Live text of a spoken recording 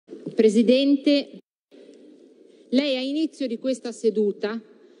Presidente, lei a inizio di questa seduta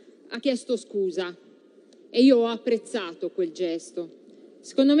ha chiesto scusa e io ho apprezzato quel gesto.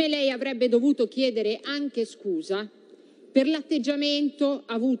 Secondo me lei avrebbe dovuto chiedere anche scusa per l'atteggiamento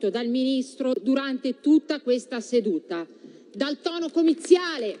avuto dal Ministro durante tutta questa seduta, dal tono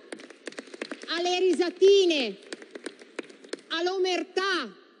comiziale alle risatine,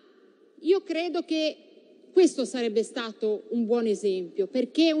 all'omertà. Io credo che questo sarebbe stato un buon esempio,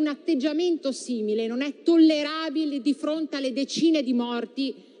 perché un atteggiamento simile non è tollerabile di fronte alle decine di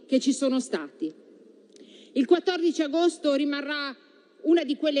morti che ci sono stati. Il 14 agosto rimarrà una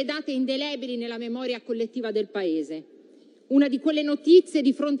di quelle date indelebili nella memoria collettiva del Paese, una di quelle notizie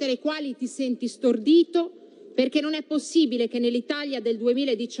di fronte alle quali ti senti stordito, perché non è possibile che nell'Italia del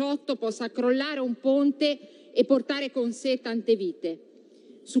 2018 possa crollare un ponte e portare con sé tante vite.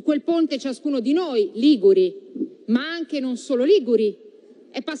 Su quel ponte ciascuno di noi, liguri, ma anche non solo liguri,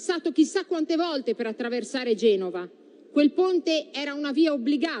 è passato chissà quante volte per attraversare Genova. Quel ponte era una via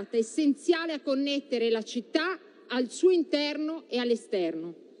obbligata, essenziale a connettere la città al suo interno e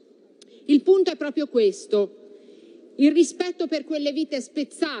all'esterno. Il punto è proprio questo: il rispetto per quelle vite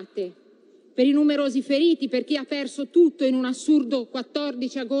spezzate, per i numerosi feriti, per chi ha perso tutto in un assurdo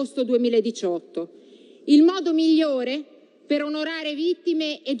 14 agosto 2018. Il modo migliore per onorare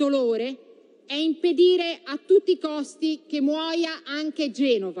vittime e dolore è impedire a tutti i costi che muoia anche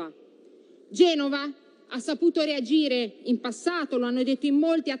Genova. Genova ha saputo reagire in passato, lo hanno detto in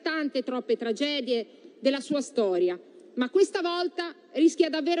molti, a tante troppe tragedie della sua storia, ma questa volta rischia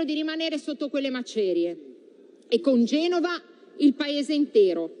davvero di rimanere sotto quelle macerie. E con Genova il paese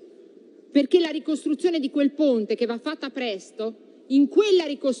intero, perché la ricostruzione di quel ponte, che va fatta presto, in quella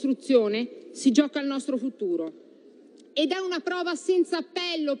ricostruzione si gioca il nostro futuro. Ed è una prova senza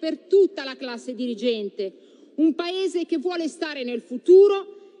appello per tutta la classe dirigente, un paese che vuole stare nel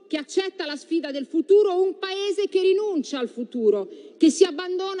futuro, che accetta la sfida del futuro, un paese che rinuncia al futuro, che si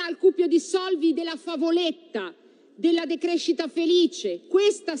abbandona al cupio di solvi della favoletta, della decrescita felice.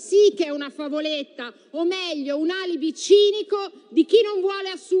 Questa sì che è una favoletta, o meglio un alibi cinico di chi non vuole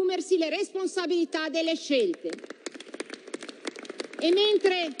assumersi le responsabilità delle scelte. E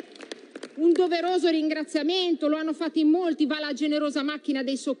mentre un doveroso ringraziamento, lo hanno fatto in molti, va alla generosa macchina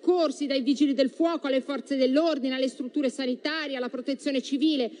dei soccorsi, dai vigili del fuoco alle forze dell'ordine, alle strutture sanitarie, alla protezione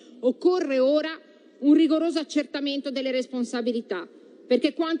civile, occorre ora un rigoroso accertamento delle responsabilità,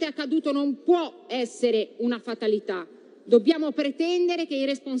 perché quanto è accaduto non può essere una fatalità. Dobbiamo pretendere che i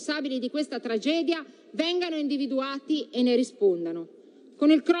responsabili di questa tragedia vengano individuati e ne rispondano.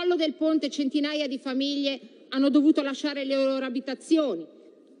 Con il crollo del ponte centinaia di famiglie hanno dovuto lasciare le loro abitazioni.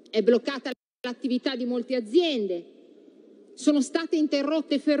 È bloccata l'attività di molte aziende, sono state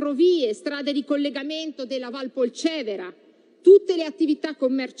interrotte ferrovie, strade di collegamento della Val Polcevera, tutte le attività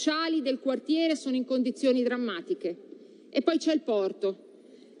commerciali del quartiere sono in condizioni drammatiche. E poi c'è il porto,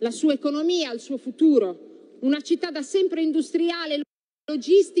 la sua economia, il suo futuro, una città da sempre industriale,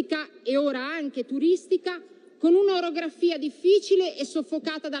 logistica e ora anche turistica, con un'orografia difficile e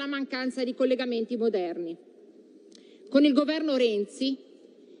soffocata dalla mancanza di collegamenti moderni. Con il governo Renzi,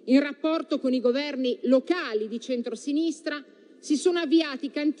 in rapporto con i governi locali di centrosinistra, si sono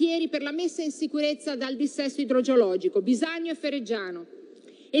avviati cantieri per la messa in sicurezza dal dissesto idrogeologico, Bisagno e Ferreggiano.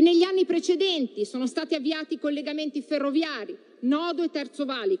 E negli anni precedenti sono stati avviati collegamenti ferroviari, Nodo e Terzo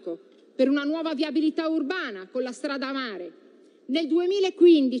Valico, per una nuova viabilità urbana con la strada a mare. Nel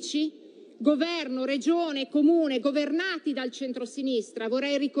 2015, governo, regione e comune, governati dal centrosinistra,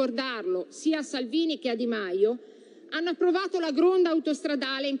 vorrei ricordarlo, sia a Salvini che a Di Maio, hanno approvato la gronda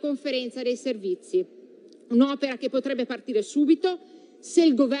autostradale in conferenza dei servizi, un'opera che potrebbe partire subito se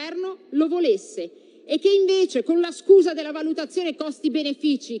il governo lo volesse e che invece, con la scusa della valutazione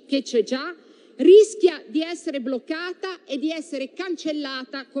costi-benefici che c'è già, rischia di essere bloccata e di essere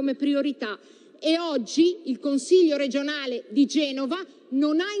cancellata come priorità. E oggi il Consiglio regionale di Genova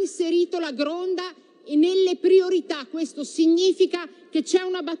non ha inserito la gronda nelle priorità. Questo significa che c'è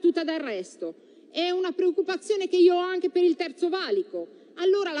una battuta d'arresto. È una preoccupazione che io ho anche per il Terzo Valico.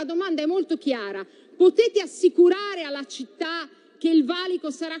 Allora la domanda è molto chiara: potete assicurare alla città che il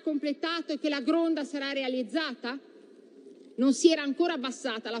valico sarà completato e che la gronda sarà realizzata? Non si era ancora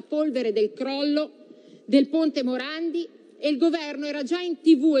abbassata la polvere del crollo del Ponte Morandi e il governo era già in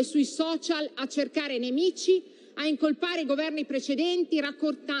TV e sui social a cercare nemici, a incolpare i governi precedenti,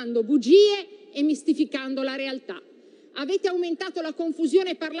 raccontando bugie e mistificando la realtà. Avete aumentato la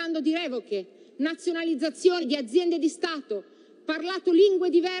confusione parlando di revoche, nazionalizzazioni di aziende di Stato, parlato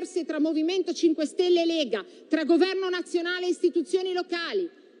lingue diverse tra Movimento 5 Stelle e Lega, tra governo nazionale e istituzioni locali.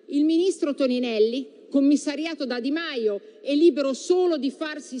 Il ministro Toninelli commissariato da Di Maio e libero solo di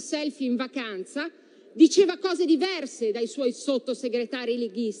farsi selfie in vacanza, diceva cose diverse dai suoi sottosegretari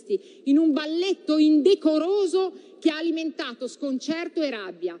leghisti, in un balletto indecoroso che ha alimentato sconcerto e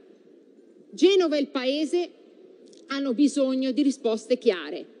rabbia. Genova e il Paese hanno bisogno di risposte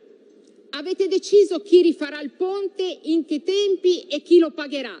chiare. Avete deciso chi rifarà il ponte, in che tempi e chi lo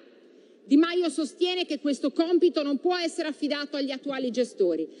pagherà. Di Maio sostiene che questo compito non può essere affidato agli attuali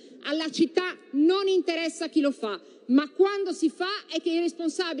gestori. Alla città non interessa chi lo fa, ma quando si fa è che i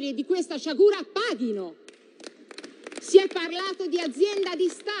responsabili di questa sciagura paghino. Si è parlato di azienda di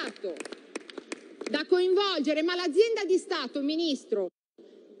Stato da coinvolgere, ma l'azienda di Stato, Ministro,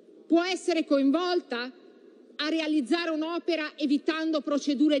 può essere coinvolta a realizzare un'opera evitando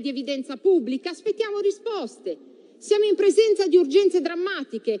procedure di evidenza pubblica? Aspettiamo risposte. Siamo in presenza di urgenze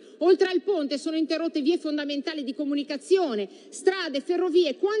drammatiche. Oltre al ponte sono interrotte vie fondamentali di comunicazione, strade,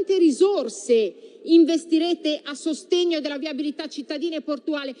 ferrovie. Quante risorse investirete a sostegno della viabilità cittadina e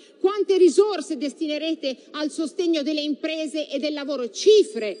portuale? Quante risorse destinerete al sostegno delle imprese e del lavoro?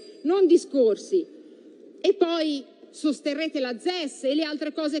 Cifre, non discorsi. E poi sosterrete la ZES e le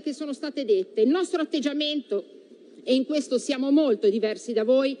altre cose che sono state dette. Il nostro atteggiamento, e in questo siamo molto diversi da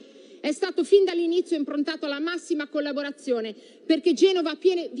voi, è stato fin dall'inizio improntato alla massima collaborazione, perché Genova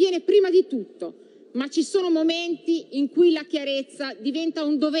viene prima di tutto, ma ci sono momenti in cui la chiarezza diventa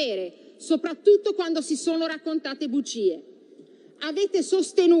un dovere, soprattutto quando si sono raccontate bugie. Avete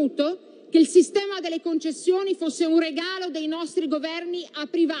sostenuto che il sistema delle concessioni fosse un regalo dei nostri governi a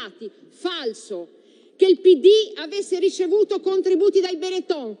privati, falso. Che il PD avesse ricevuto contributi dai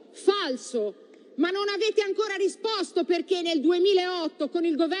Benetton, falso. Ma non avete ancora risposto perché nel 2008 con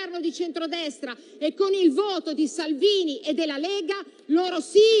il governo di centrodestra e con il voto di Salvini e della Lega, loro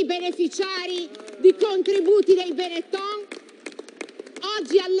sì beneficiari di contributi dei Benetton,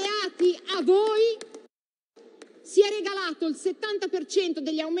 oggi alleati a voi, si è regalato il 70%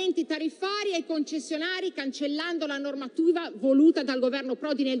 degli aumenti tariffari ai concessionari, cancellando la normativa voluta dal governo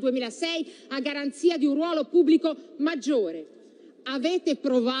Prodi nel 2006 a garanzia di un ruolo pubblico maggiore. Avete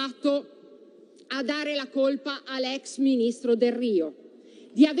provato a dare la colpa all'ex ministro Del Rio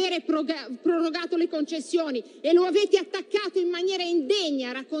di avere prorogato le concessioni e lo avete attaccato in maniera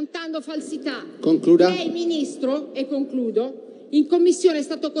indegna raccontando falsità. Concluda. Lei, Ministro, e concludo, in commissione è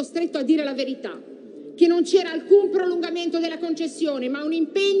stato costretto a dire la verità, che non c'era alcun prolungamento della concessione, ma un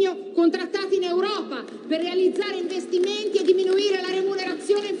impegno contrattato in Europa per realizzare investimenti e diminuire la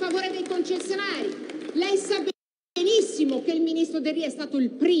remunerazione in favore dei concessionari. Lei sa benissimo che il ministro Del Rio è stato il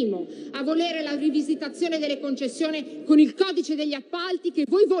primo a volere la rivisitazione delle concessioni con il codice degli appalti che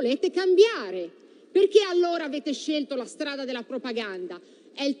voi volete cambiare. Perché allora avete scelto la strada della propaganda?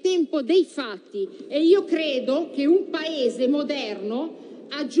 È il tempo dei fatti e io credo che un paese moderno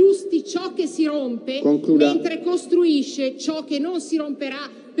aggiusti ciò che si rompe. Concluda. Mentre costruisce ciò che non si romperà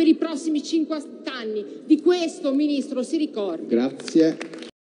per i prossimi 50 anni. Di questo, Ministro, si ricordi. Grazie.